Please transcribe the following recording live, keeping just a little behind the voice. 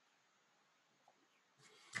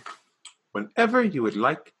whenever you would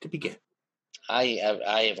like to begin. I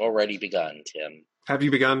have already begun, Tim. Have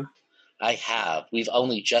you begun? I have. We've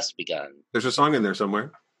only just begun. There's a song in there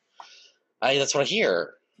somewhere. That's what I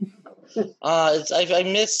hear. I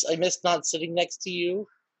miss not sitting next to you.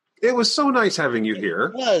 It was so nice having you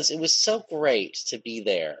here. It was so great to be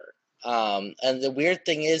there. And the weird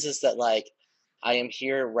thing is that like I am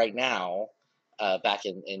here right now, back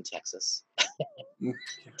in Texas,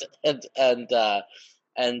 and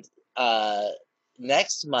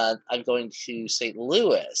next month I'm going to St.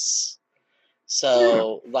 Louis.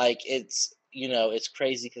 So like it's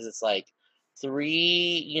crazy because it's like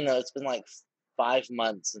it's been like 5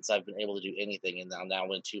 months since I've been able to do anything, and now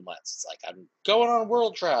in 2 months it's like I'm going on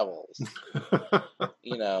world travels.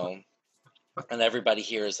 And everybody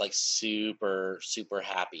here is like super, super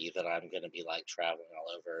happy that I'm going to be like traveling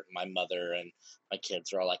all over. My mother and my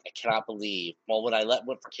kids are all like, I cannot believe. Well, when I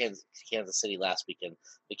went for Kansas City last weekend,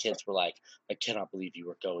 the kids were like, I cannot believe you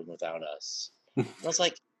were going without us. And I was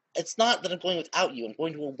like, it's not that I'm going without you. I'm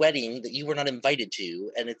going to a wedding that you were not invited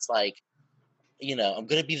to. And it's like, I'm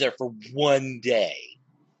going to be there for 1 day.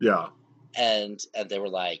 Yeah. And they were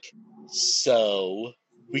like, so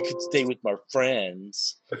we could stay with my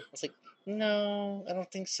friends. I was like, no, I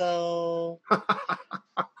don't think so.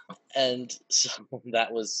 And so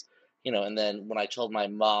that was, and then when I told my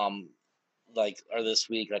mom, this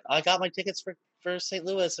week, like, I got my tickets for St.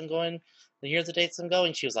 Louis. I'm going, here's the dates I'm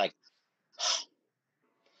going. She was like,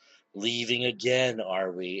 leaving again,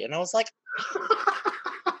 are we? And I was like,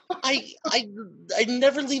 I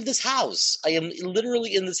never leave this house. I am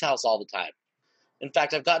literally in this house all the time. In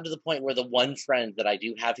fact, I've gotten to the point where the one friend that I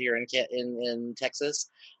do have here in Texas,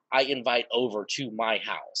 I invite over to my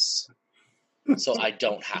house so I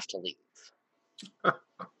don't have to leave.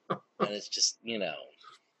 And it's just,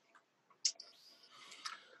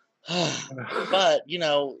 But,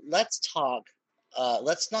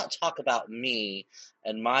 let's not talk about me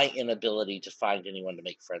and my inability to find anyone to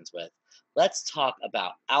make friends with. Let's talk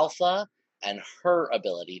about Alpha and her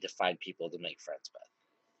ability to find people to make friends with.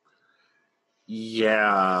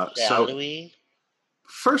 Yeah. Shall we?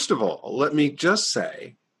 First of all, let me just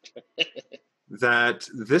say that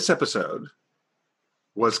this episode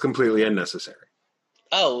was completely unnecessary.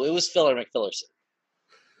 Oh, it was Filler McFillerson.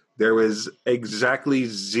 There was exactly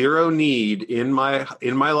zero need in my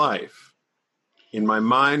life, in my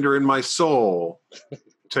mind or in my soul,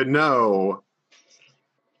 to know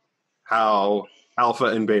how Alpha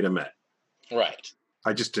and Beta met. Right.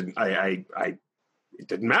 I just didn't. It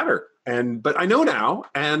didn't matter. But I know now,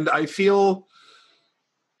 and I feel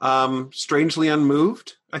strangely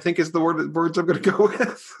unmoved, I think is the words I'm going to go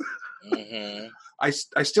with. Mm-hmm. I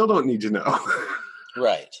still don't need to know.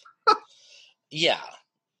 Right. Yeah.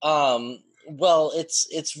 Well,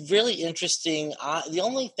 it's really interesting. The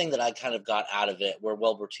only thing that I kind of got out of it were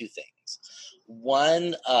two things.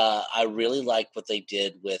 One, I really liked what they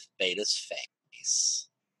did with Beta's face.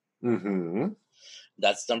 Mm-hmm.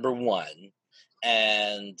 That's number one.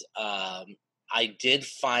 And I did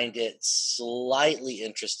find it slightly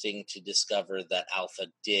interesting to discover that Alpha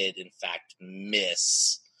did, in fact,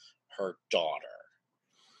 miss her daughter.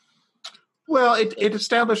 Well, it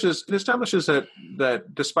establishes that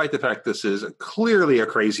despite the fact this is clearly a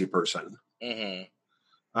crazy person, mm-hmm.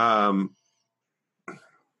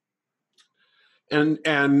 And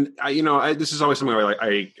this is always something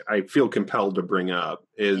I feel compelled to bring up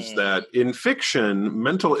is that in fiction,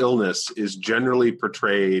 mental illness is generally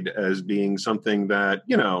portrayed as being something that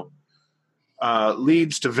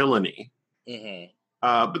leads to villainy. Mm-hmm.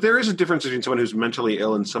 But there is a difference between someone who's mentally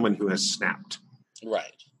ill and someone who has snapped.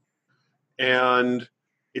 Right. And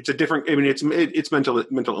it's a different. I mean, it's mental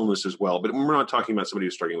illness as well. But we're not talking about somebody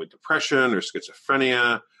who's struggling with depression or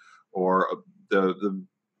schizophrenia or the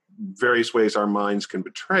various ways our minds can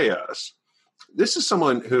betray us. This is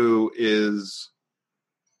someone who is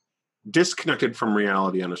disconnected from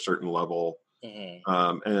reality on a certain level,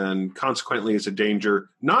 and consequently is a danger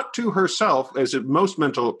not to herself, as most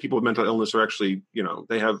people with mental illness are actually,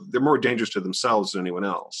 they're more dangerous to themselves than anyone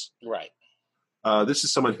else. Right. This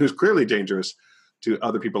is someone who's clearly dangerous to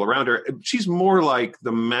other people around her. She's more like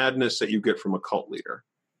the madness that you get from a cult leader.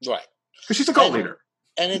 Right. Because she's a cult leader.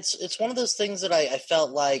 And it's one of those things that I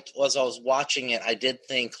felt like as I was watching it, I did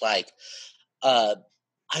think like,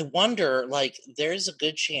 I wonder, like, there's a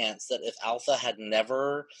good chance that if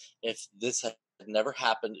this had never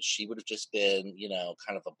happened, she would have just been,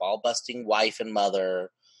 kind of a ball-busting wife and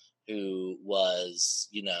mother who was,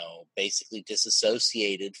 basically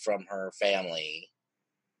disassociated from her family.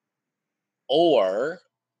 Or,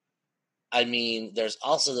 I mean, there's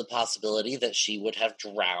also the possibility that she would have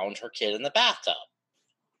drowned her kid in the bathtub.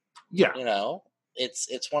 Yeah. You know,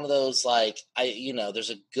 it's one of those like there's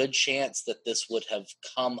a good chance that this would have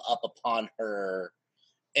come up upon her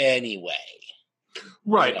anyway.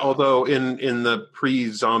 Right. You know? Although in the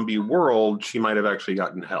pre-zombie world, she might have actually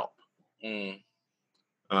gotten help. Mm.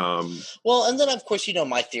 Um, Well, and then of course,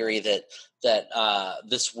 my theory that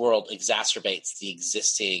this world exacerbates the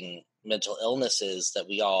existing mental illnesses that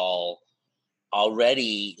we all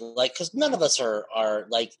already like, because none of us are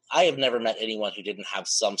like, I have never met anyone who didn't have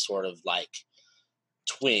some sort of like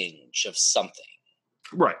twinge of something.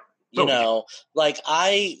 right. Like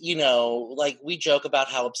like we joke about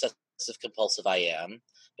how obsessive compulsive I am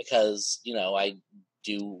because, I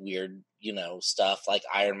do weird, stuff like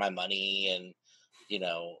iron my money and,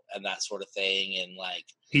 and that sort of thing. And like,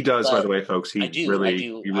 He does, by but the way, folks. I He do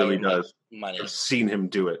really iron my does. money. I've seen him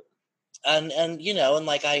do it. And and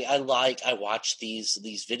like I watch these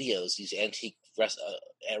videos, these antique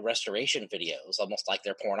restoration videos, almost like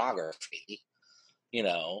they're pornography,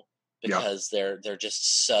 because they're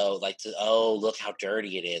just so like, oh, look how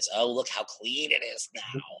dirty it is, oh, look how clean it is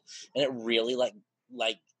now, and it really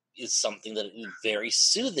like is something that is very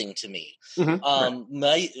soothing to me.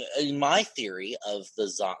 My theory of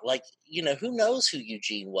the like, who knows who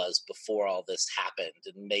Eugene was before all this happened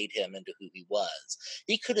and made him into who he was.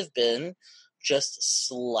 He could have been just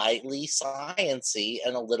slightly sciency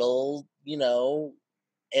and a little,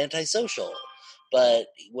 antisocial, but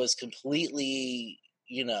was completely,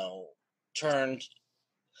 turned.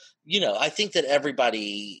 I think that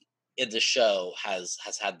everybody in the show has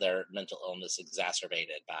had their mental illness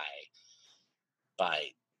exacerbated by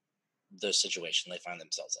the situation they find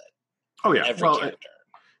themselves in. Oh yeah, Every character.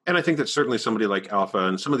 And I think that certainly somebody like Alpha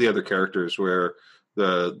and some of the other characters where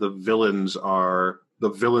the villains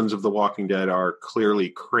of The Walking Dead are clearly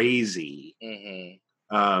crazy.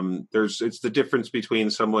 Mm-hmm. It's the difference between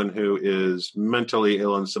someone who is mentally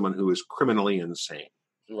ill and someone who is criminally insane.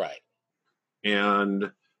 Right.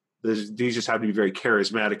 And these just have to be very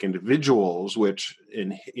charismatic individuals, which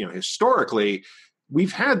historically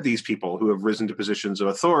we've had these people who have risen to positions of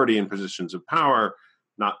authority and positions of power.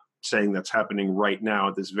 Not saying that's happening right now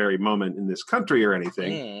at this very moment in this country or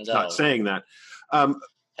anything. No. Not saying that.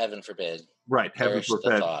 Heaven forbid. Right. Heaven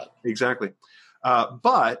forbid. Exactly.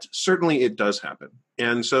 But certainly it does happen.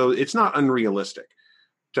 And so it's not unrealistic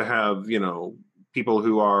to have, people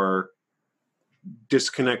who are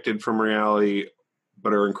disconnected from reality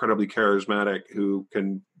but are incredibly charismatic, who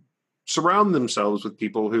can surround themselves with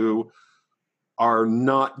people who are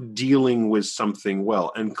not dealing with something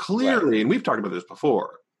well. And clearly, and we've talked about this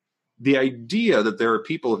before, the idea that there are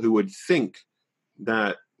people who would think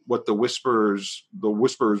that what the Whisperers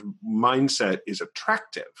mindset is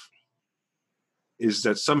attractive is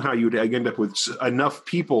that somehow you'd end up with enough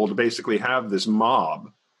people to basically have this mob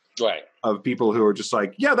of people who are just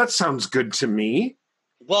like, yeah, that sounds good to me.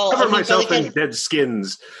 Well, cover myself in dead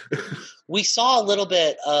skins. We saw a little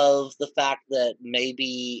bit of the fact that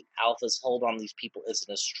maybe Alpha's hold on these people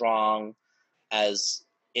isn't as strong as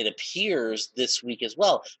it appears this week as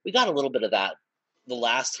well. We got a little bit of that the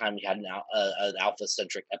last time we had an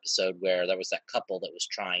Alpha-centric episode where there was that couple that was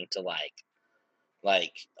trying to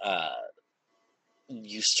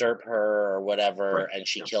usurp her or whatever, and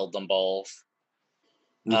she killed them both.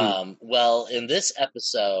 Mm-hmm. Well, in this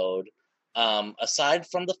episode, aside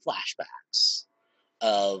from the flashbacks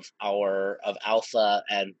of Alpha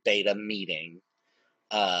and Beta meeting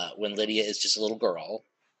when Lydia is just a little girl,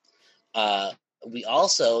 we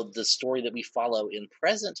also, the story that we follow in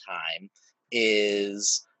present time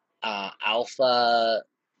is Alpha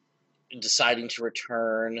deciding to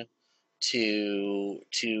return to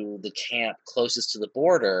the camp closest to the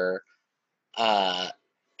border,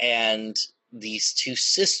 and these two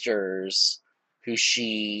sisters who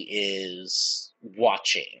she is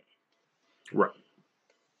watching. Right.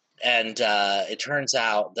 And it turns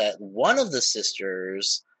out that one of the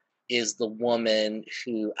sisters is the woman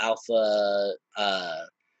who Alpha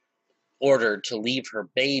ordered to leave her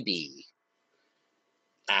baby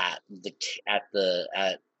at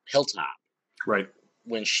Hilltop. Right.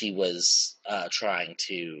 When she was trying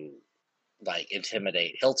to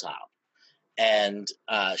intimidate Hilltop. And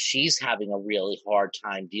she's having a really hard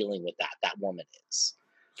time dealing with that. That woman is.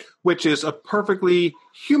 Which is a perfectly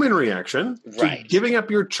human reaction to giving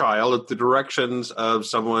up your child at the directions of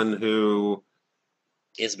someone who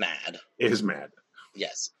is mad.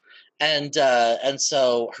 Yes. And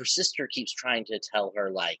so her sister keeps trying to tell her,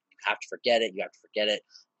 you have to forget it. You have to forget it.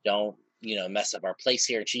 Don't, mess up our place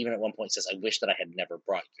here. And she even at one point says, I wish that I had never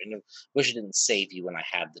brought you. I wish I didn't save you when I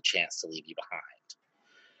had the chance to leave you behind.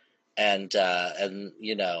 And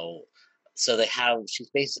so she's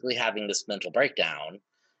basically having this mental breakdown.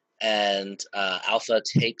 and Alpha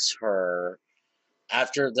takes her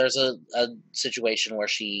after there's a situation where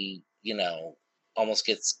she, almost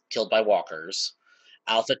gets killed by walkers.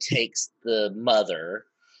 Alpha takes the mother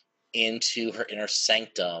into her inner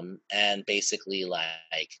sanctum and basically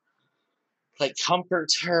like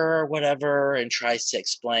comforts her or whatever, and tries to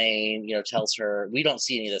explain, tells her, we don't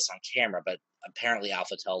see any of this on camera, but apparently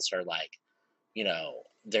Alpha tells her, like,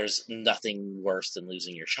 there's nothing worse than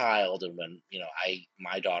losing your child, and when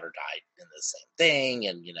my daughter died in the same thing,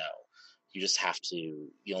 and you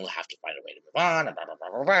only have to find a way to move on, and blah blah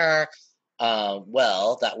blah blah blah.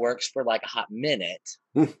 Well, that works for like a hot minute.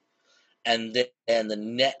 And then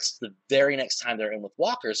the very next time they're in with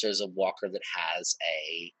walkers, there's a walker that has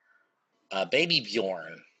a baby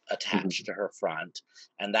Bjorn attached to her front,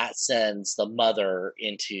 and that sends the mother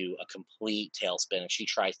into a complete tailspin, and she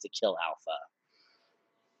tries to kill Alpha.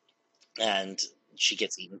 And she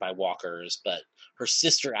gets eaten by walkers, but her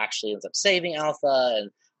sister actually ends up saving Alpha,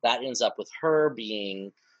 and that ends up with her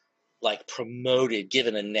being like promoted,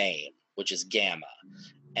 given a name, which is Gamma.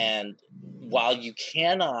 And while you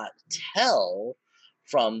cannot tell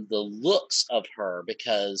from the looks of her,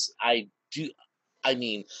 because I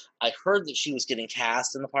heard that she was getting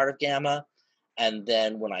cast in the part of Gamma, and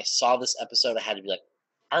then when I saw this episode, I had to be like,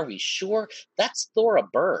 are we sure? That's Thora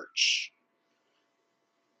Birch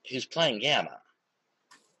who's playing Gamma.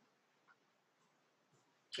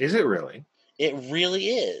 Is it really? It really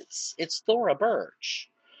is. It's Thora Birch,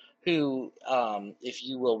 who, if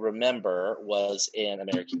you will remember, was in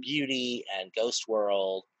American Beauty and Ghost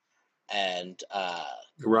World, and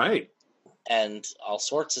right, and all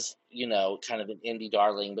sorts of, kind of an indie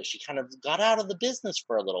darling, but she kind of got out of the business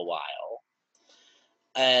for a little while.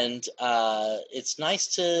 And it's nice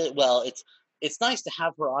to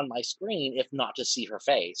have her on my screen, if not to see her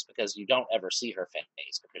face, because you don't ever see her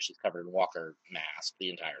face because she's covered in walker mask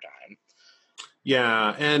the entire time.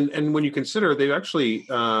 Yeah, and when you consider they've actually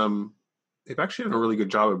done a really good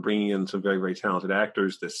job of bringing in some very, very talented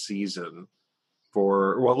actors this season.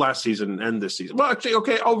 Last season and this season. Well, actually,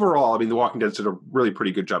 okay. Overall, I mean, The Walking Dead did a really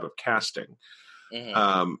pretty good job of casting,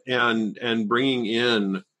 and bringing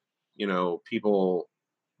in, people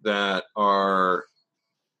that are,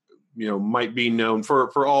 might be known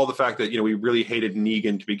for all the fact that we really hated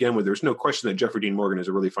Negan to begin with. There's no question that Jeffrey Dean Morgan is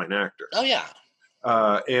a really fine actor. Oh yeah.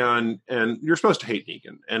 And you're supposed to hate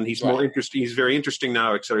Negan, and he's more interesting. He's very interesting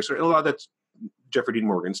now, et cetera. So a lot of that's Jeffrey Dean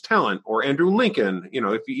Morgan's talent, or Andrew Lincoln.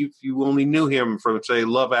 If you only knew him from, say,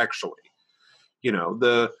 Love Actually,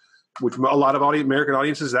 which a lot of American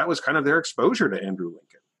audiences, that was kind of their exposure to Andrew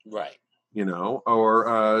Lincoln, right?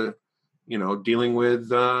 Or dealing with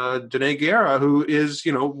Danae Guerra, who is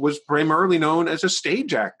was primarily known as a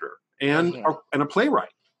stage actor and a playwright,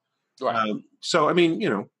 right? So I mean,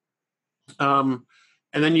 and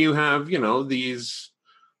then you have these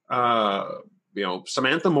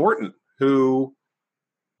Samantha Morton, who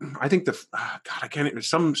I think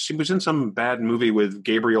she was in some bad movie with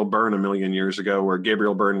Gabriel Byrne a million years ago, where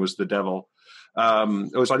Gabriel Byrne was the devil. I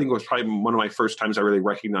think it was probably one of my first times I really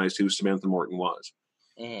recognized who Samantha Morton was.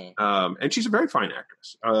 And she's a very fine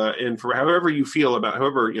actress. And for however you feel about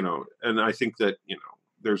and I think that,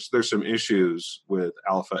 there's some issues with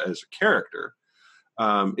Alpha as a character.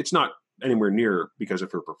 It's not anywhere near because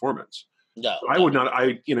of her performance. No, I would not.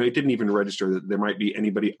 It didn't even register that there might be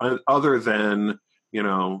anybody other than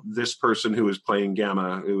this person who is playing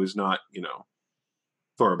Gamma, who is not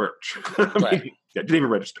Thora Birch. Right. Yeah, didn't even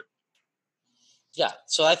register. Yeah,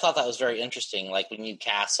 so I thought that was very interesting. Like when you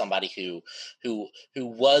cast somebody who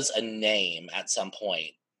was a name at some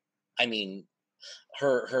point. I mean,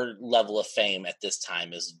 her level of fame at this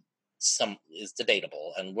time is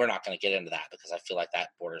debatable, and we're not going to get into that because I feel like that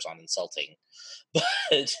borders on insulting. But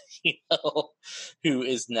who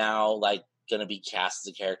is now like going to be cast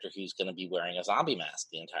as a character who's going to be wearing a zombie mask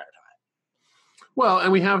the entire time? Well,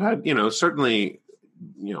 and we have had certainly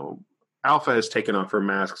Alpha has taken off her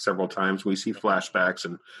mask several times. We see flashbacks,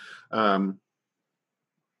 and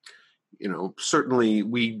certainly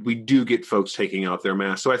we do get folks taking off their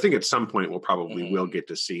masks. So I think at some point we'll probably will get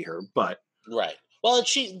to see her. But right. Well,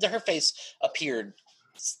 her face appeared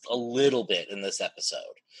a little bit in this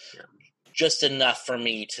episode. Yeah. Just enough for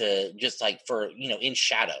me to in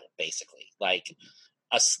shadow, basically. Like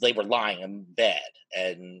they were lying in bed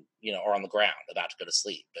and, or on the ground about to go to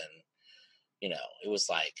sleep. And, it was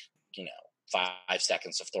like, 5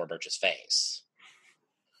 seconds of Thor Birch's face.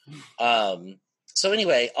 So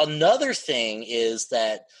anyway, another thing is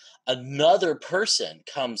that another person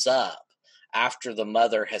comes up after the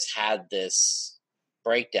mother has had this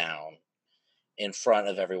breakdown in front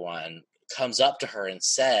of everyone, comes up to her and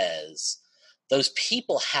says those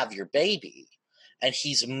people have your baby, and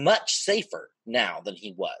he's much safer now than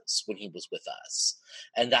he was when he was with us.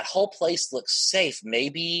 And that whole place looks safe.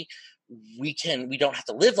 Maybe we don't have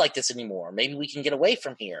to live like this anymore. Maybe we can get away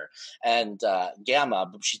from here. And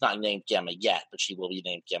Gamma, she's not named Gamma yet, but she will be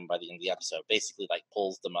named Gamma by the end of the episode, basically like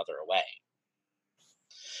pulls the mother away.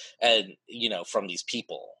 And, from these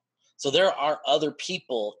people. So there are other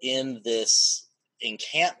people in this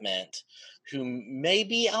encampment who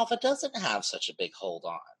maybe Alpha doesn't have such a big hold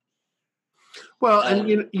on. Well,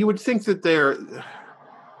 and you would think that they're,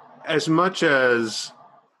 as much as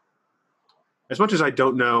I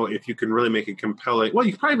don't know if you can really make a compelling, well,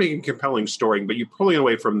 you can probably make a compelling story, but you're pulling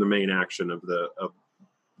away from the main action of the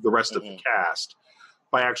rest of the cast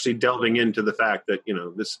by actually delving into the fact that,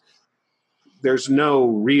 there's no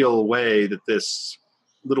real way that this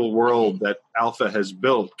little world that Alpha has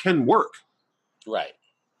built can work. Right.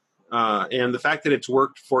 And the fact that it's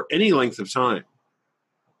worked for any length of time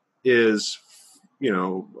is,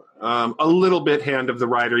 a little bit hand of the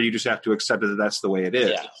writer. You just have to accept that that's the way it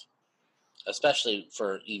is. Yeah. Especially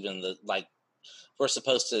for even we're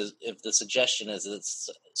supposed to, if the suggestion is that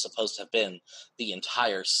it's supposed to have been the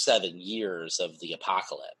entire 7 years of the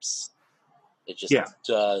apocalypse, it just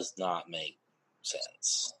does not make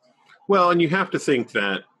sense. Well, and you have to think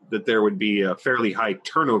that there would be a fairly high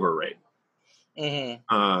turnover rate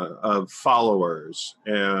of followers,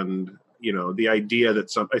 and the idea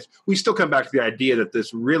that we still come back to the idea that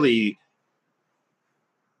this really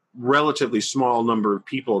relatively small number of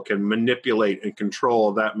people can manipulate and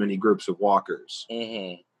control that many groups of walkers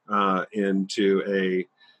into a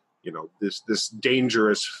this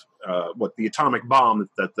dangerous the atomic bomb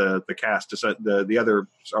that the cast the others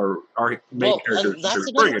are main characters. That's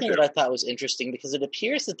another thing that I thought was interesting, because it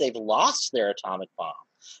appears that they've lost their atomic bomb.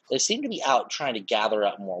 They seem to be out trying to gather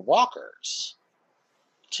up more walkers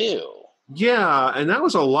too. Yeah, and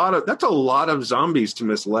that's a lot of zombies to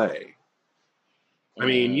mislay. I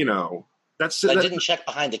mean, that's. I didn't check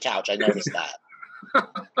behind the couch. I noticed that.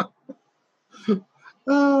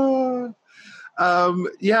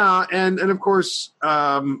 Yeah, and of course,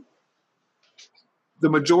 the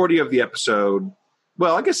majority of the episode,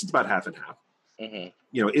 well, I guess it's about half and half.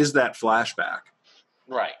 Is that flashback,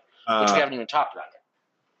 right? Which we haven't even talked about yet.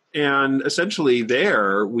 And essentially,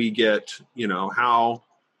 there we get, how, like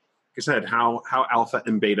I said, how Alpha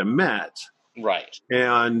and Beta met, right?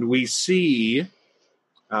 And we see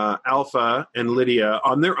Alpha and Lydia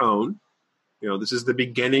on their own. This is the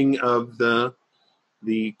beginning of the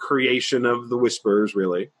creation of the Whispers,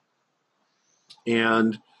 really.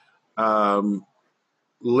 And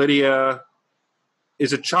Lydia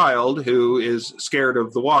is a child who is scared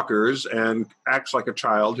of the walkers and acts like a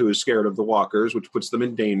child who is scared of the walkers, which puts them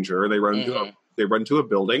in danger. They run to a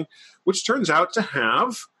building, which turns out to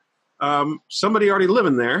have somebody already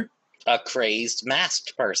living there. A crazed,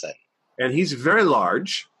 masked person. And he's very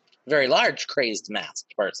large. Very large, crazed,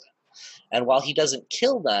 masked person. And while he doesn't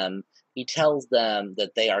kill them, he tells them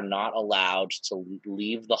that they are not allowed to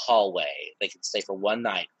leave the hallway. They can stay for one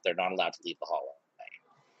night. They're not allowed to leave the hallway.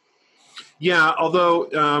 Yeah,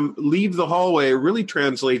 although leave the hallway really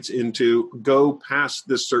translates into go past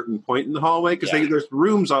this certain point in the hallway, because there's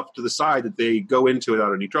rooms off to the side that they go into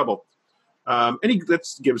without any trouble. And he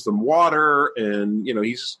gives them water, and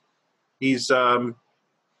he's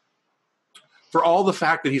for all the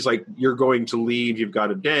fact that he's like, you're going to leave, you've got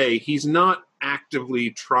a day, he's not actively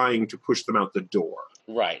trying to push them out the door.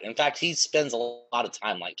 Right. In fact, he spends a lot of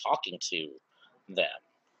time talking to them,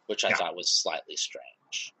 which I thought was slightly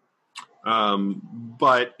strange.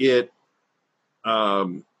 But it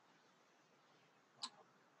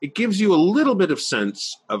gives you a little bit of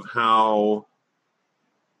sense of how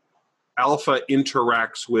Alpha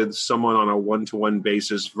interacts with someone on a one-to-one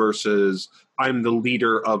basis versus I'm the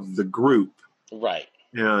leader of the group. Right.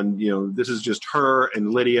 And, this is just her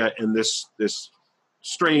and Lydia and this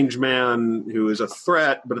strange man who is a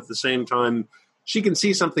threat, but at the same time, she can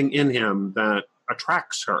see something in him that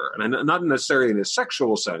attracts her. And not necessarily in a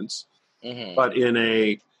sexual sense, but in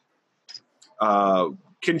a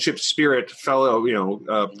kinship spirit,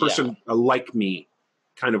 fellow, person like me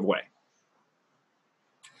kind of way.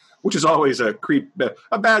 Which is always a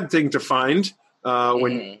bad thing to find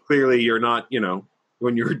when clearly you're not,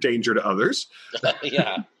 when you're a danger to others.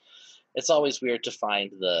 Yeah. It's always weird to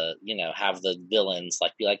find have the villains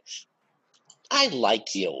be like, I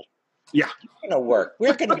like you. Yeah. We're going to work.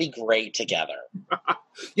 We're going to be great together.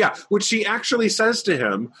 Yeah, which she actually says to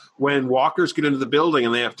him when walkers get into the building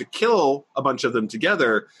and they have to kill a bunch of them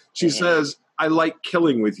together. She says, I like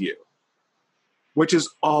killing with you, which is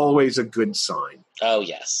always a good sign. Oh,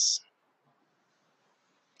 yes.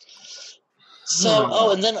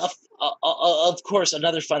 So, and then of course,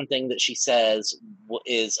 another fun thing that she says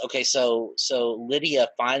is, okay, so Lydia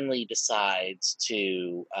finally decides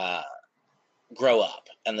to grow up,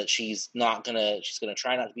 and that she's gonna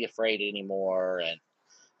try not to be afraid anymore,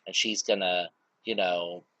 and she's gonna,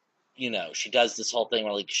 she does this whole thing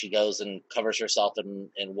where like she goes and covers herself in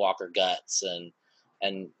walker guts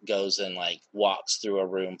and goes and like walks through a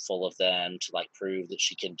room full of them to like prove that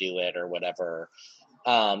she can do it or whatever.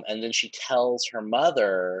 And then she tells her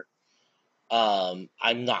mother, I'm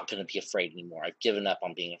not going to be afraid anymore. I've given up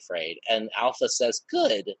on being afraid. And Alpha says,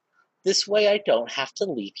 good. This way I don't have to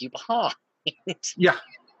leave you behind. Yeah.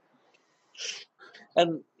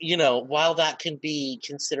 And, while that can be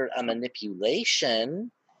considered a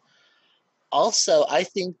manipulation, also, I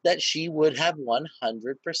think that she would have 100%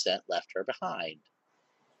 left her behind.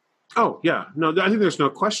 Oh, yeah. No, I think there's no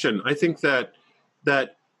question. I think that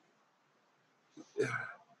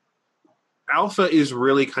Alpha is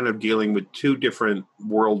really kind of dealing with two different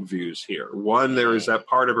worldviews here. One, there is that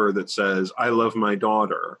part of her that says, I love my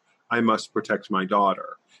daughter. I must protect my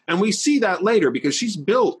daughter. And we see that later because she's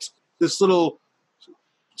built this little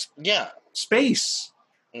space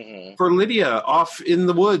for Lydia off in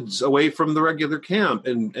the woods away from the regular camp.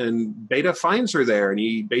 And Beta finds her there and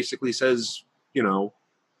he basically says,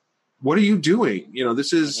 what are you doing?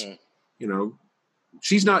 This is,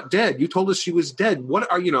 she's not dead. You told us she was dead.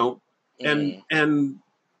 What are, and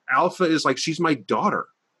Alpha is like, she's my daughter.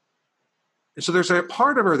 And so there's a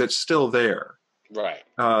part of her that's still there. Right.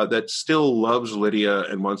 That still loves Lydia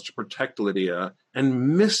and wants to protect Lydia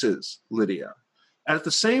and misses Lydia. At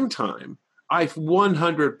the same time, I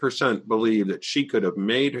 100% believe that she could have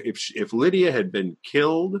made, if Lydia had been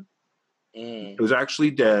killed, it was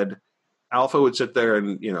actually dead, Alpha would sit there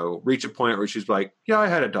and, reach a point where she's like, yeah, I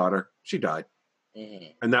had a daughter. She died.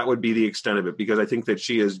 And that would be the extent of it, because I think that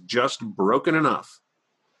she is just broken enough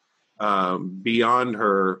beyond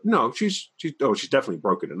her. No, she's definitely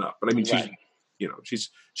broken enough. But I mean,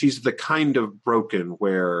 she's the kind of broken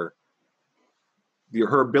where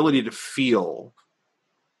her ability to feel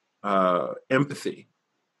empathy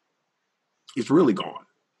is really gone.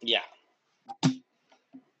 Yeah.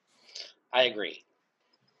 I agree.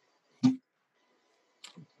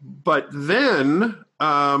 But then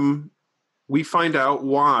we find out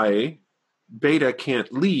why Beta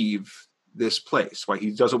can't leave this place, why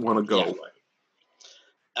he doesn't want to go away.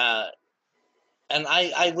 And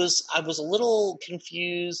I was a little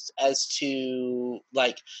confused as to,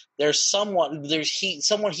 like, someone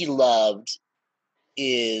he loved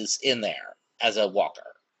is in there as a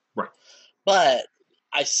walker. Right. But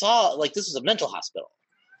I saw, like, this was a mental hospital.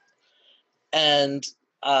 And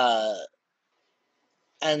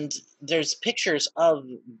there's pictures of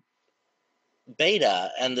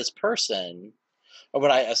Beta and this person, or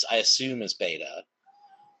what I assume is Beta,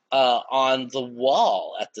 on the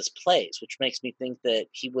wall at this place, which makes me think that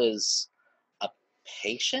he was a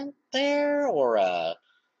patient there or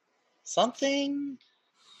something.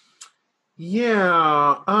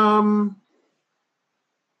 Yeah.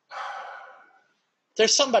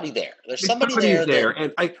 There's somebody there. There's somebody there.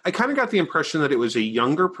 And I kind of got the impression that it was a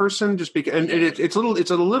younger person, just because, and it's a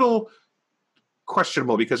little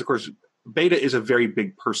questionable because, of course, Beta is a very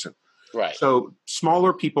big person. Right. So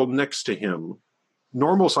smaller people next to him,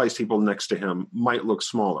 normal-sized people next to him might look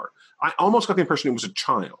smaller. I almost got the impression it was a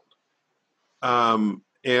child.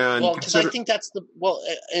 Because I think that's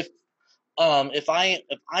if I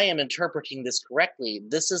am interpreting this correctly,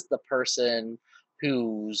 this is the person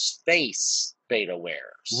whose face Beta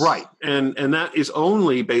wears. Right. And that is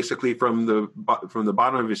only basically from the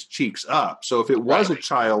bottom of his cheeks up. So if it was a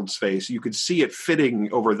child's face, you could see it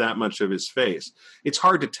fitting over that much of his face. It's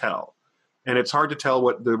hard to tell. And it's hard to tell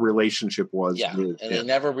what the relationship was. Yeah. And they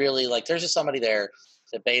never really, like, there's just somebody there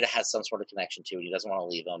that Beta has some sort of connection to, and he doesn't want to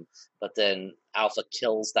leave him. But then Alpha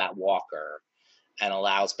kills that walker and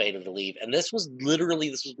allows Beta to leave. And this was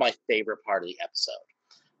my favorite part of the episode.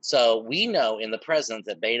 So we know in the present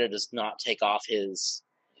that Beta does not take off his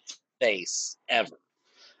face ever.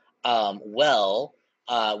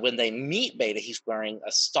 When they meet Beta, he's wearing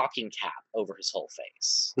a stocking cap over his whole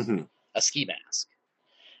face, a ski mask.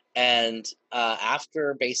 And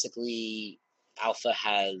after basically Alpha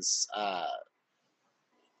has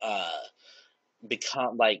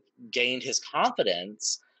gained his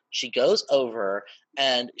confidence, she goes over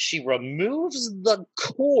and she removes the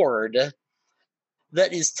cord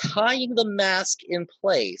that is tying the mask in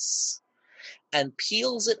place and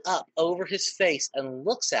peels it up over his face and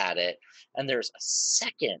looks at it, and there's a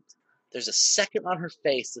second on her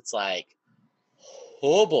face that's like,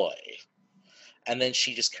 oh boy. And then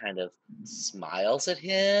she just kind of smiles at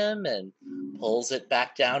him and pulls it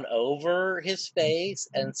back down over his face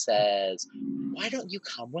and says, "Why don't you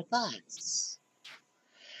come with us?"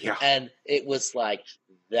 Yeah. And it was like,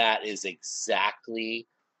 that is exactly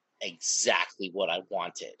what I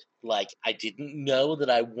wanted. Like, I didn't know that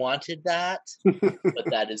I wanted that, but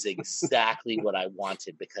that is exactly what I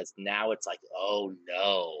wanted, because now it's like, oh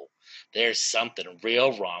no, there's something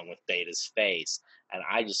real wrong with Beta's face. And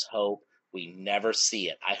I just hope we never see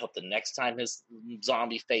it. I hope the next time his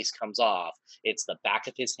zombie face comes off, it's the back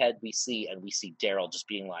of his head we see, and we see Daryl just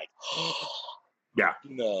being like, oh, Yeah.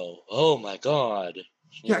 no, oh my God.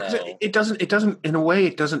 Yeah, because it doesn't, in a way,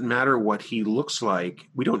 it doesn't matter what he looks like.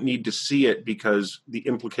 We don't need to see it because the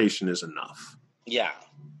implication is enough. Yeah.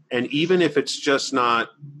 And even if it's just not,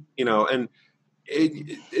 and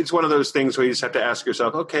it's one of those things where you just have to ask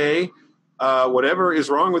yourself, okay, whatever is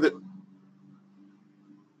wrong with it.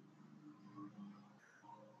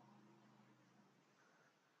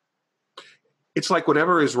 It's like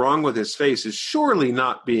whatever is wrong with his face is surely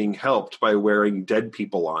not being helped by wearing dead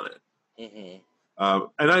people on it. Mm-hmm.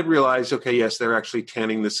 And I realized, okay, yes, they're actually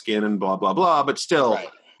tanning the skin and blah, blah, blah, but still,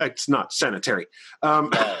 It's not sanitary.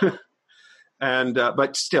 No.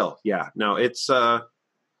 But still, yeah, no, it's,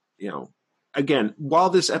 again, while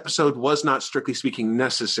this episode was not strictly speaking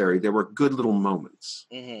necessary, there were good little moments.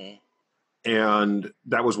 Mm-hmm. And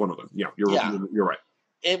that was one of them. Yeah, you're right.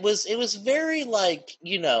 It was very like,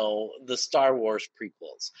 the Star Wars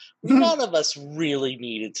prequels. None of us really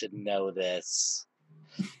needed to know this.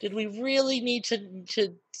 Did we really need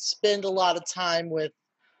to spend a lot of time with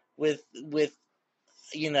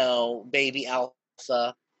baby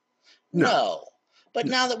Alpha? No. But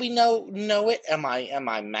now that we know it, am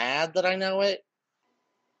I mad that I know it?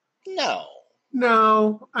 No.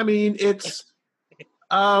 No. I mean, it's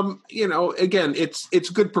again, it's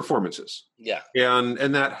good performances. Yeah.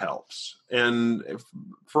 And that helps. And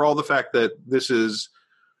for all the fact that this is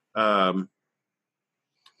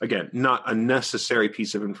again, not a necessary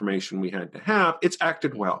piece of information we had to have, it's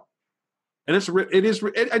acted well. And I'd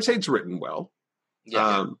say it's written well.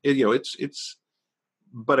 Yeah.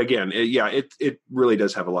 But again, it really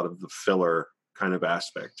does have a lot of the filler kind of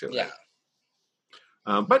aspect to it. Yeah.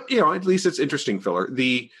 But at least it's interesting filler.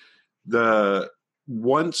 The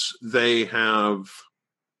once they have,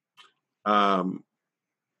 once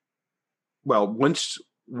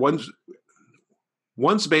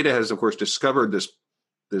Beta has, of course, discovered this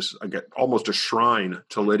again, almost a shrine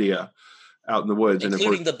to Lydia out in the woods,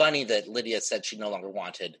 including the bunny that Lydia said she no longer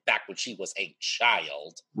wanted back when she was a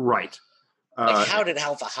child. Right. How did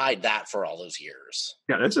Alpha hide that for all those years?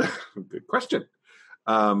 Yeah, that's a good question.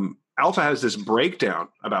 Alpha has this breakdown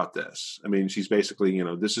about this. I mean, she's basically,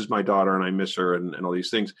 this is my daughter and I miss her and all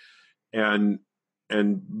these things. And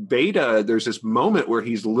Beta, there's this moment where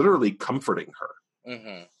he's literally comforting her.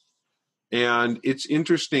 Mm-hmm. And it's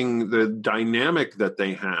interesting, the dynamic that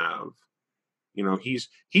they have.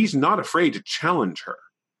 He's not afraid to challenge her.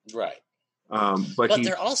 Right. But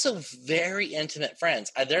they're also very intimate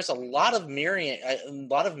friends. There's a lot of mirroring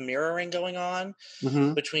going on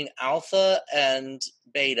between Alpha and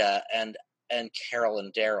Beta and Carol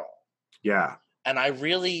and Daryl. Yeah. And I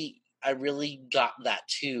really got that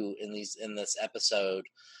too in this episode,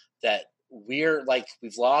 that we're like, we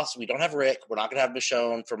don't have Rick, we're not going to have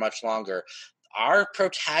Michonne for much longer. Our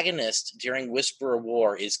protagonist during Whisper of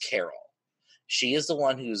War is Carol. She is the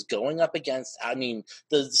one who's going up against,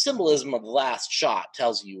 the symbolism of the last shot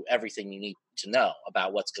tells you everything you need to know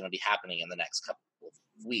about what's going to be happening in the next couple of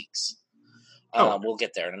weeks. We'll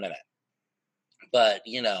get there in a minute. But,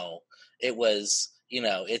 it was,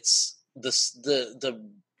 it's the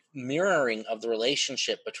mirroring of the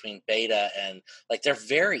relationship between Beta and, like, they're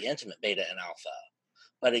very intimate, Beta and Alpha.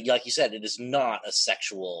 But like you said, it is not a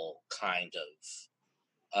sexual kind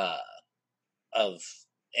of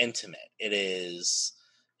intimate. It is,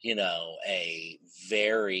 a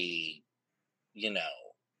very,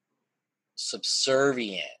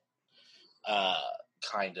 subservient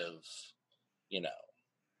kind of,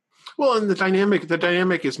 Well, and the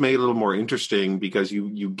dynamic is made a little more interesting because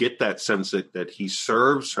you get that sense that he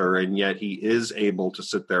serves her, and yet he is able to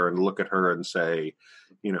sit there and look at her and say,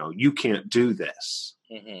 you can't do this.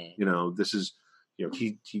 Mm-hmm. This is,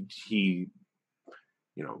 he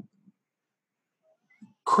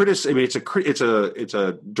it's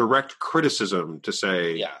a direct criticism to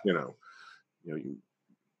say,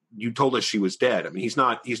 you told us she was dead. I mean, he's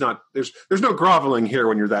not, there's no groveling here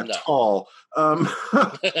when you're that tall.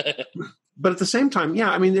 But at the same time,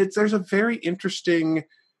 yeah, I mean, there is a very interesting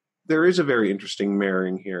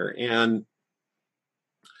marrying here. And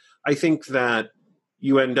I think that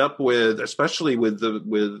you end up with, especially with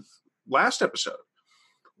last episode,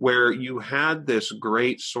 where you had this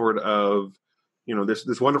great sort of,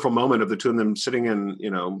 this wonderful moment of the two of them sitting and,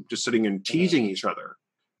 just sitting and teasing each other,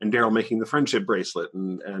 and Daryl making the friendship bracelet,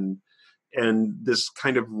 and this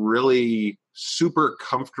kind of really super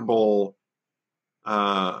comfortable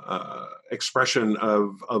expression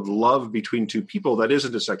of love between two people that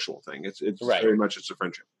isn't a sexual thing. It's Right. very much, it's a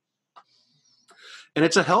friendship. And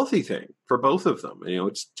it's a healthy thing for both of them.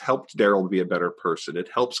 It's helped Daryl to be a better person. It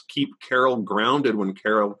helps keep Carol grounded when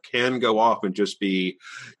Carol can go off and just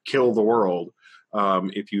kill the world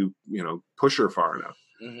if you push her far enough.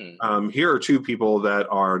 Mm-hmm. Here are two people that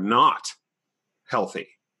are not healthy,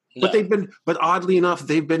 No. but oddly enough,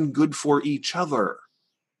 they've been good for each other.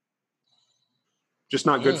 Just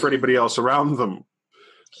not good for anybody else around them.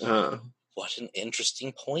 What an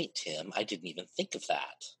interesting point, Tim. I didn't even think of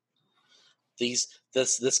that. This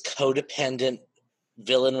codependent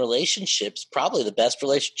villain relationship's probably the best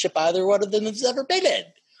relationship either one of them has ever been in.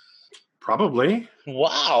 Probably.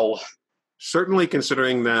 Wow. Certainly,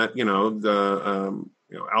 considering that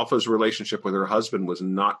Alpha's relationship with her husband was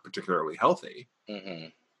not particularly healthy. Mm-hmm.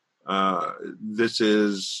 This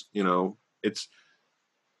is, it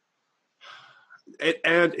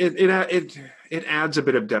adds a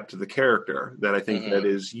bit of depth to the character that I think that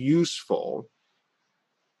is useful.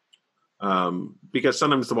 Because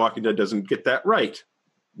sometimes The Walking Dead doesn't get that right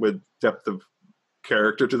with depth of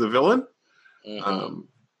character to the villain. Mm-hmm.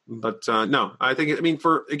 But no, I think,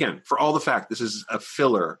 for all the fact this is a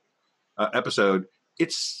filler episode,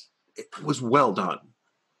 it was well done.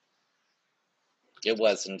 It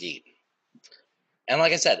was indeed. And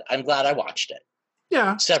like I said, I'm glad I watched it.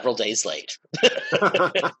 Yeah. Several days late.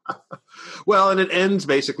 Well, and it ends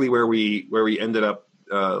basically where we ended up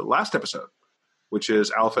last episode, which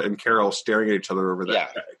is Alpha and Carol staring at each other over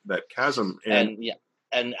that chasm.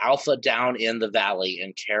 And Alpha down in the valley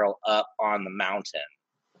and Carol up on the mountain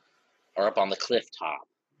or up on the cliff top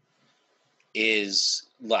is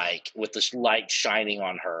like with this light shining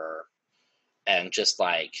on her and just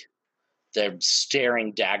like they're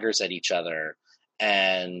staring daggers at each other.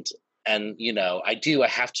 And I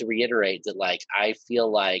have to reiterate that like I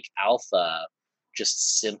feel like Alpha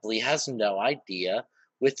just simply has no idea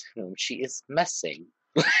with whom she is messing.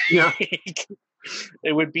 Yeah.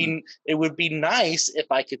 It would be nice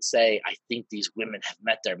if I could say I think these women have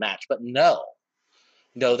met their match, but no,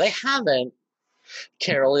 they haven't.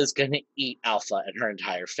 Carol is going to eat Alpha and her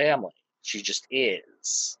entire family. She just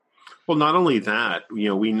is. Well, not only that,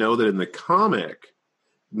 we know that in the comic,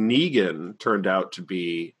 Negan turned out to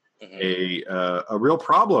be a real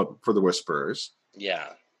problem for the Whisperers. Yeah.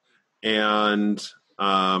 And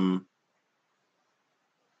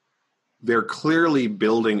they're clearly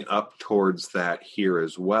building up towards that here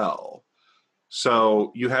as well.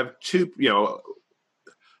 So you have two,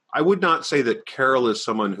 I would not say that Carol is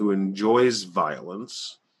someone who enjoys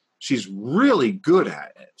violence. She's really good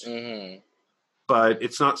at it. Mm-hmm. But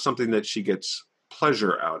it's not something that she gets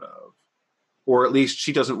pleasure out of. Or at least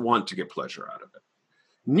she doesn't want to get pleasure out of it.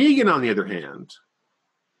 Negan, on the other hand,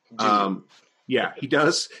 he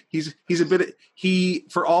does. He's a bit,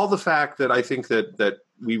 for all the fact that I think that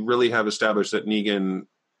we really have established that Negan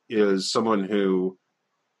is someone who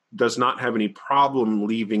does not have any problem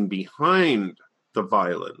leaving behind the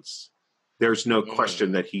violence. There's no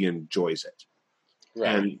question that he enjoys it.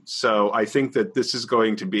 Right. And so I think that this is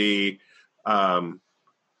going to be, I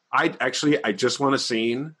just want a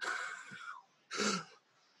scene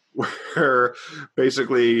where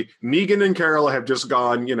basically Negan and Carol have just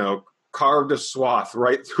gone, carved a swath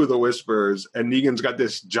right through the Whispers, and Negan's got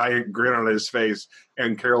this giant grin on his face,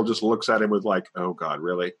 and Carol just looks at him with like, oh God,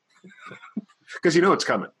 really? Because it's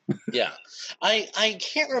coming. Yeah. I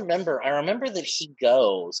can't remember. I remember that he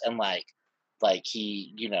goes and like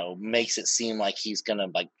he, makes it seem like he's going to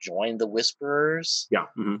like join the Whisperers. Yeah.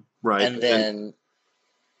 Mm-hmm. Right. And then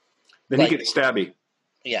he gets stabby.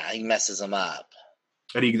 Yeah. He messes him up.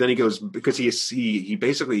 And then he goes, because he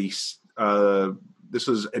basically, this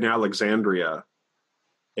was in Alexandria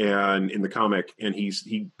and in the comic, and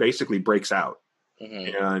he basically breaks out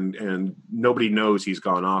and nobody knows he's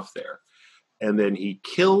gone off there. And then he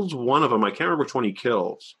kills one of them. I can't remember which one he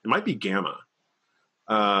kills. It might be Gamma.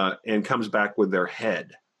 And comes back with their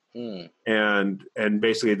head. And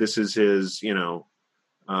basically this is his,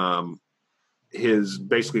 his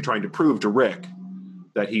basically trying to prove to Rick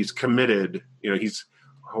that he's committed, he's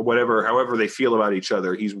however they feel about each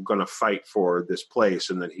other, he's going to fight for this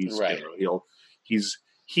place. And that he's, right.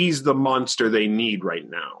 he's the monster they need right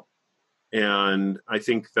now. And I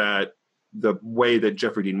think that the way that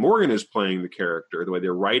Jeffrey Dean Morgan is playing the character, the way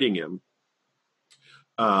they're writing him,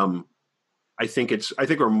 I think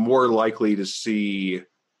we're more likely to see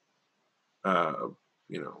a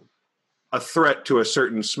threat to a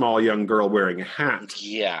certain small young girl wearing a hat,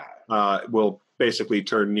 will basically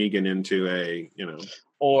turn Negan into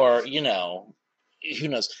or who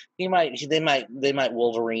knows? They might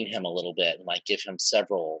Wolverine him a little bit and like give him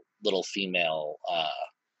several little female,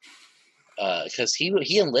 because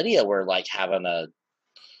he and Lydia were like having a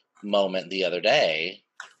moment the other day.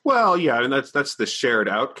 Well, yeah, and that's the shared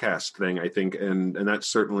outcast thing, I think, and that's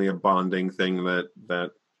certainly a bonding thing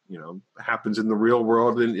that happens in the real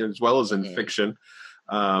world as well as in fiction.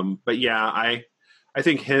 But yeah, I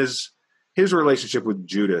think his relationship with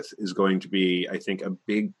Judith is going to be, I think, a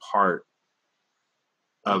big part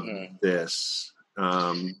of this.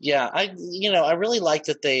 I really like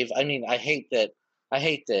that I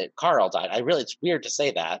hate that Carl died. It's weird to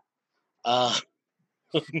say that. I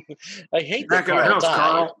hate that Carl died.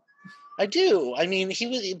 Carl. I do. I mean, he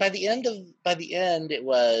was by the end it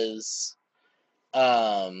was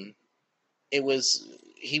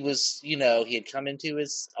he had come into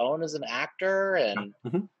his own as an actor and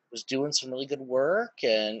was doing some really good work,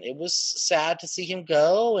 and it was sad to see him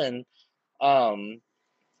go, and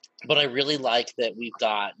but I really like that we've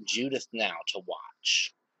got Judith now to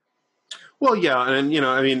watch. Well, yeah,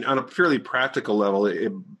 and on a purely practical level,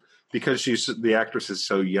 because the actress is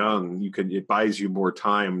so young, it buys you more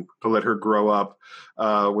time to let her grow up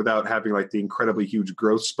without having like the incredibly huge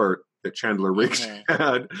growth spurt that Chandler Riggs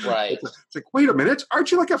had. Right. It's like, wait a minute,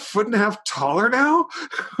 aren't you like a foot and a half taller now?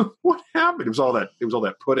 What happened? It was all that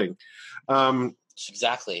pudding.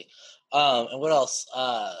 Exactly. And what else?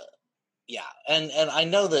 Yeah, and I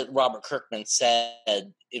know that Robert Kirkman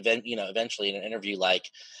said, eventually in an interview, like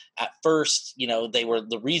at first,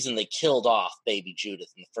 the reason they killed off baby Judith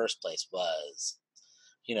in the first place was,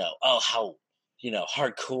 how,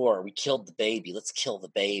 hardcore, we killed the baby, let's kill the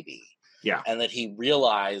baby. Yeah. And that he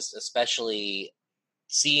realized, especially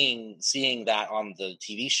seeing that on the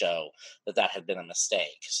TV show, that had been a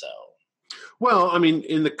mistake. So, well, I mean,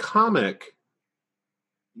 in the comic.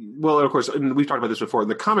 Well, of course, and we've talked about this before. In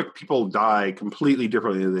the comic, people die completely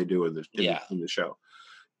differently than they do in the show.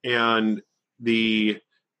 And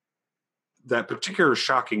that particular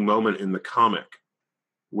shocking moment in the comic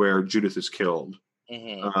where Judith is killed,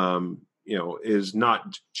 is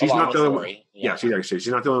not. She's not the only one. Yeah, she's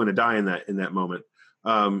not the only one to die in that moment.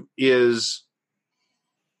 Is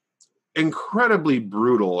incredibly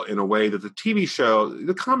brutal in a way that the TV show,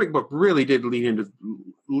 the comic book, really did lean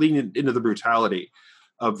into the brutality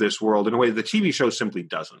of this world in a way that the TV show simply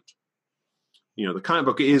doesn't. The comic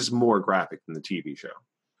book is more graphic than the TV show.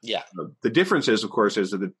 Yeah. The difference is, of course,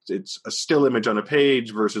 is that it's a still image on a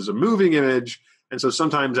page versus a moving image. And so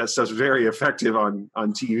sometimes that stuff's very effective on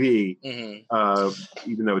TV,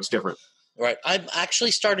 even though it's different. Right. I've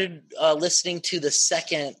actually started listening to the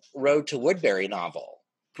second Road to Woodbury novel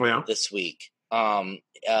this week.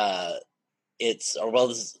 It's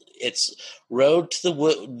Road to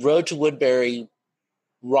Woodbury,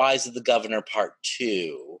 Rise of the Governor Part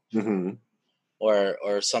 2,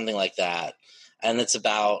 or something like that, and it's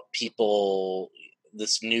about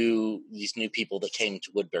these new people that came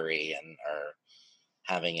to Woodbury and are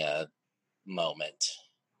having a moment.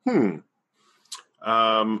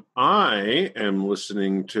 I am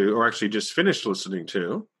listening to, or actually just finished listening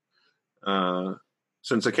to,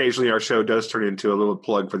 since occasionally our show does turn into a little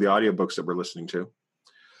plug for the audiobooks that we're listening to.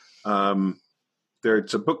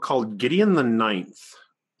 It's a book called Gideon the Ninth.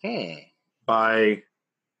 By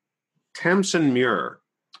Tamsin Muir.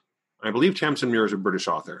 I believe Tamsin Muir is a British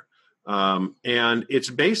author. And it's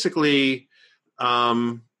basically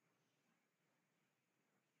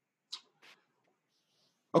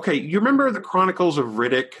okay, you remember the Chronicles of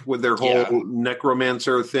Riddick with their whole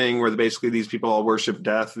necromancer thing where basically these people all worship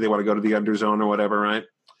death. They want to go to the Underzone or whatever, right?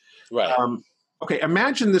 Right. Okay,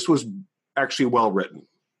 imagine this was actually well written.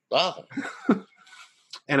 Wow.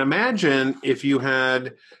 And imagine if you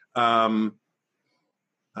had young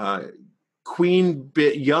queen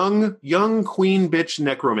bitch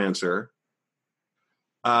necromancer,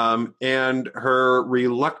 and her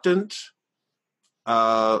reluctant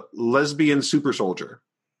lesbian super soldier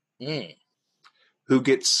who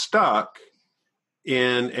gets stuck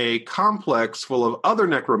in a complex full of other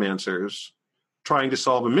necromancers trying to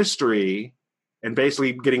solve a mystery and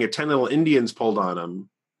basically getting 10 little Indians pulled on them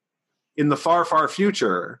in the far, far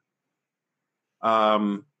future.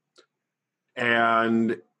 And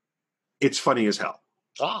it's funny as hell.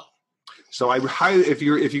 So I highly, if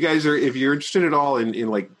you're interested at all in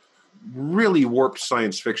like really warped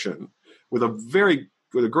science fiction with a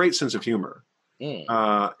great sense of humor, and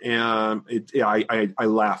I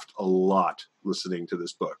laughed a lot listening to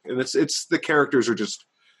this book, and it's the characters are just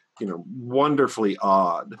wonderfully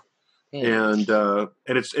odd, And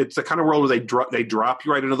it's the kind of world where they drop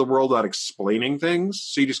you right into the world without explaining things.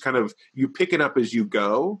 So you just you pick it up as you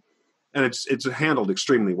go, and it's handled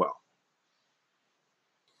extremely well.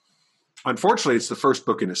 Unfortunately, it's the first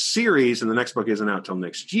book in a series, and the next book isn't out till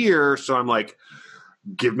next year. So I'm like,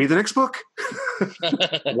 give me the next book.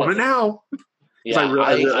 I want it now. Yeah,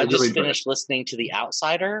 I just finished listening to The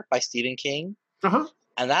Outsider by Stephen King. And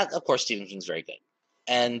that, of course, Stephen King's very good.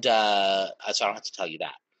 And so I don't have to tell you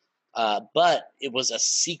that. But it was a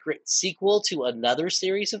secret sequel to another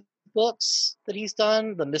series of books that he's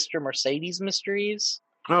done, the Mr. Mercedes Mysteries.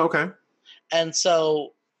 Oh, okay. And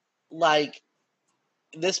so, like,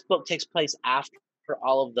 this book takes place after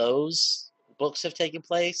all of those books have taken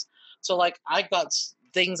place. So, like, I got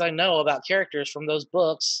things I know about characters from those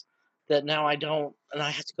books that now I don't, and I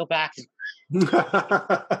have to go back and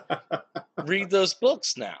read those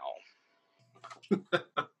books now.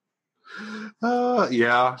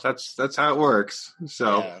 Yeah, that's how it works.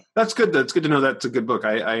 So that's good. That's good to know. That's a good book.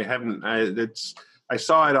 I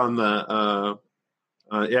saw it on the.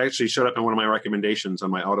 It actually showed up in one of my recommendations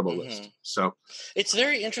on my Audible list. So it's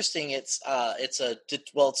very interesting. It's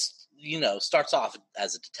starts off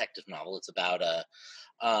as a detective novel. It's about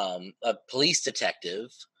a police detective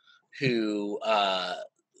who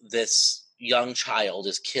this young child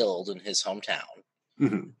is killed in his hometown,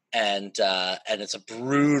 and it's a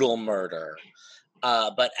brutal murder.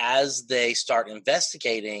 But as they start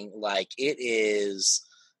investigating, like, it is,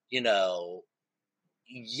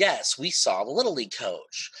 yes, we saw the Little League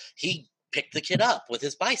coach. He picked the kid up with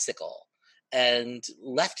his bicycle and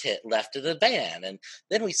left it in a van. And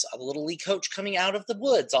then we saw the Little League coach coming out of the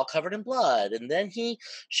woods all covered in blood. And then he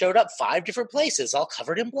showed up 5 different places all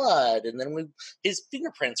covered in blood. And then his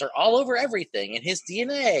fingerprints are all over everything, and his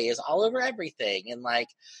DNA is all over everything. And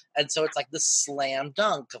so it's like this slam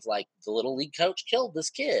dunk of, like, the Little League coach killed this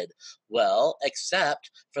kid. Well,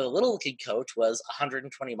 except for the Little League coach was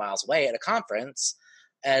 120 miles away at a conference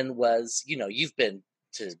and was, you've been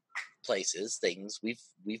to places, things, we've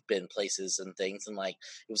been places and things, and, like,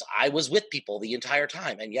 I was with people the entire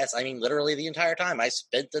time. And yes, I mean literally the entire time. I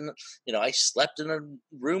slept in a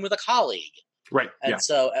room with a colleague. Right. And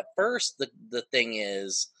so at first the thing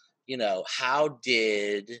is, how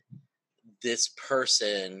did this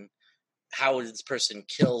person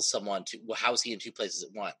kill someone how is he in 2 places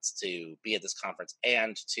at once, to be at this conference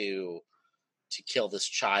and to kill this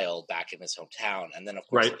child back in his hometown? And then, of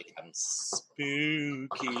course, it becomes spooky.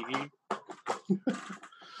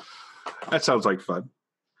 That sounds like fun.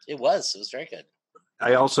 It was very good.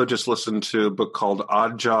 I also just listened to a book called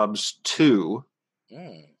Odd Jobs 2.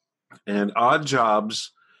 And Odd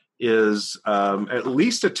Jobs is at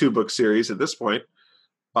least a 2-book series at this point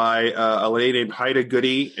by a lady named Haida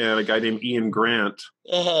Goody and a guy named Ian Grant.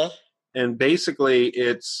 And basically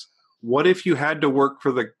it's, what if you had to work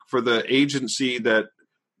for the agency that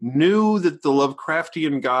knew that the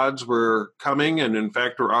Lovecraftian gods were coming and in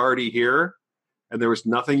fact were already here, and there was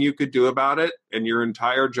nothing you could do about it, and your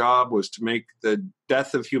entire job was to make the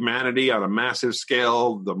death of humanity on a massive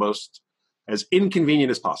scale the most as inconvenient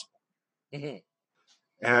as possible.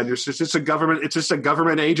 And it's just a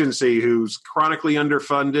government agency who's chronically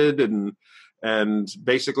underfunded and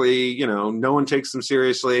basically, no one takes them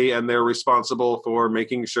seriously, and they're responsible for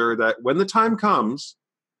making sure that when the time comes,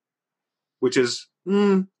 which is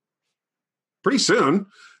pretty soon,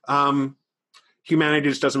 humanity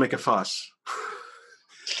just doesn't make a fuss.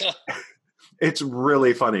 It's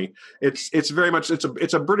really funny. It's very much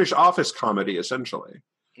it's a British Office comedy essentially,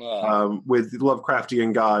 with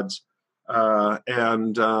Lovecraftian gods,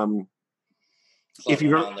 and if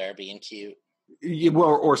you're on there being cute,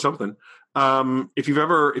 or something. If you've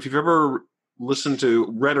ever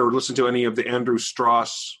read or listened to any of the Andrew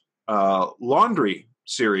Strauss Laundry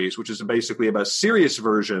series, which is basically a serious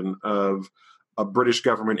version of a British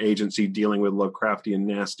government agency dealing with Lovecraftian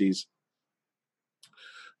nasties,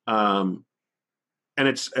 and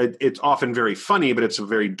it's often very funny, but it's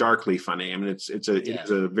very darkly funny. I mean, it's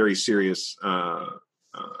a very serious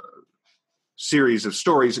series of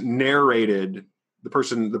stories narrated. The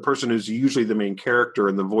person who's usually the main character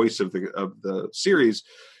and the voice of the series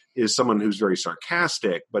is someone who's very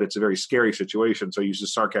sarcastic, but it's a very scary situation, so he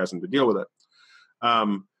uses sarcasm to deal with it.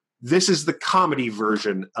 This is the comedy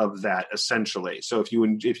version of that, essentially. So if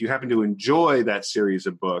you happen to enjoy that series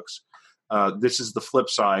of books, this is the flip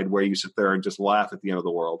side where you sit there and just laugh at the end of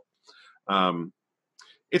the world.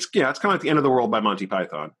 It's kind of like the End of the World by Monty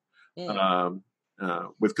Python,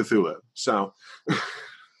 with Cthulhu. So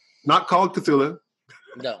not called Cthulhu.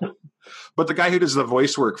 No. But the guy who does the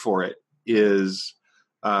voice work for it is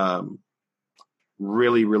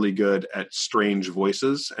really, really good at strange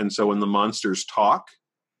voices. And so when the monsters talk,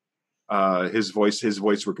 his voice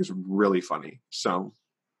work is really funny. So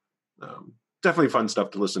definitely fun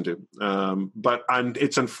stuff to listen to. But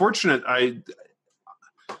it's unfortunate.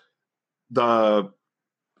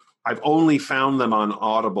 I've only found them on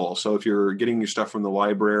Audible. So if you're getting your stuff from the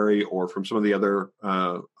library or from some of the other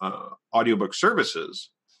audiobook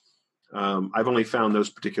services, I've only found those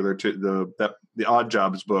particular the Odd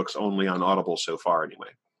Jobs books only on Audible so far. Anyway,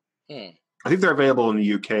 I think they're available in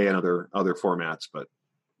the UK and other formats, but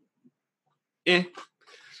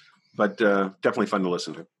definitely fun to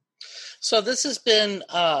listen to. So this has been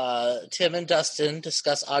Tim and Dustin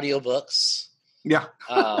discuss audiobooks. Yeah.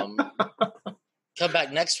 Come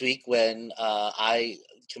back next week when I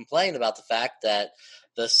complain about the fact that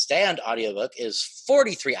the Stand audiobook is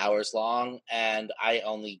 43 hours long and I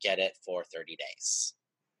only get it for 30 days.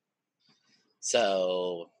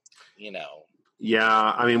 So, Yeah,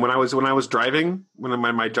 I mean, when I was driving, when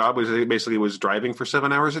my job was driving for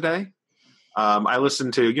 7 hours a day, I'd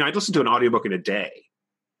listen to an audiobook in a day.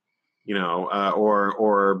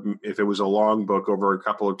 Or if it was a long book over a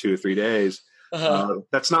couple of 2 or 3 days.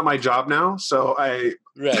 That's not my job now, so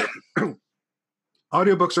right.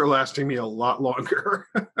 Audiobooks are lasting me a lot longer,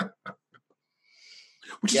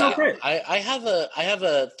 which is okay. I have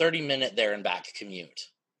a 30-minute there and back commute.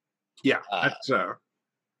 Yeah,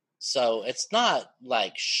 so it's not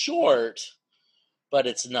like short, but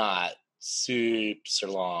it's not super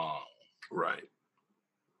long. Right.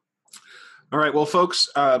 All right, well, folks,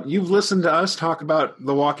 you've listened to us talk about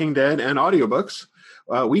The Walking Dead and audiobooks.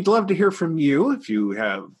 We'd love to hear from you if you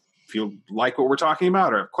like what we're talking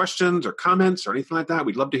about or have questions or comments or anything like that.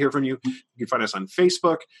 We'd love to hear from you. You can find us on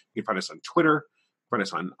Facebook. You can find us on Twitter. Find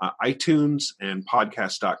us on iTunes and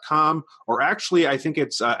podcast.com. Or actually, I think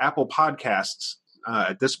it's Apple Podcasts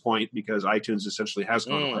at this point because iTunes essentially has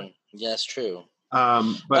gone away. Yes, true.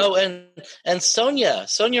 And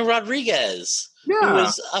Sonia Rodriguez, who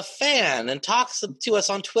is a fan and talks to us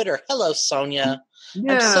on Twitter. Hello, Sonia.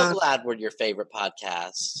 Yeah. I'm so glad we're your favorite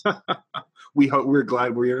podcast. We're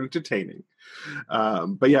glad we're entertaining.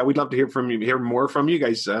 But yeah, we'd love to hear more from you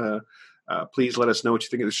guys. Please let us know what you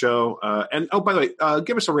think of the show. And by the way,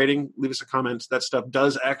 give us a rating, leave us a comment. That stuff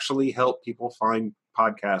does actually help people find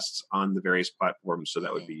podcasts on the various platforms, so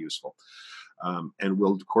that would be useful. And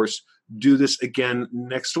we'll, of course, do this again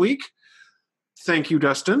next week. Thank you,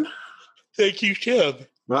 Dustin. Thank you, Tim.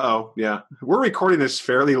 Uh-oh, yeah. We're recording this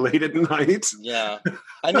fairly late at night. Yeah.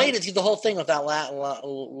 I made it through the whole thing without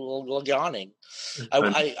yawning.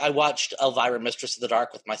 I watched Elvira, Mistress of the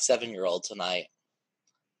Dark with my 7-year-old tonight,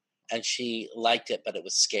 and she liked it, but it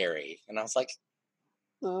was scary. And I was like,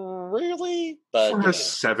 really? But for a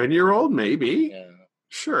 7-year-old, maybe. Yeah.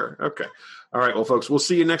 Sure. Okay. All right. Well, folks, we'll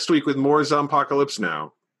see you next week with more Zompocalypse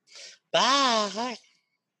Now. Bye.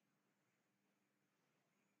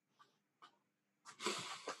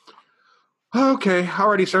 Okay.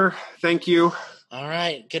 Alrighty, sir. Thank you. All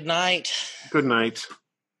right. Good night. Good night.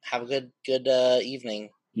 Have a good evening.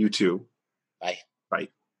 You too. Bye. Bye.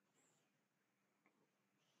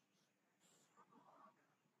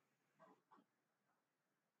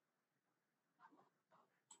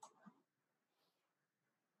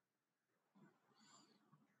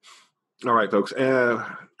 All right, folks.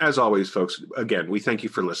 As always, folks, again, we thank you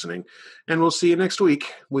for listening, and we'll see you next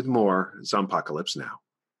week with more Zompocalypse Now.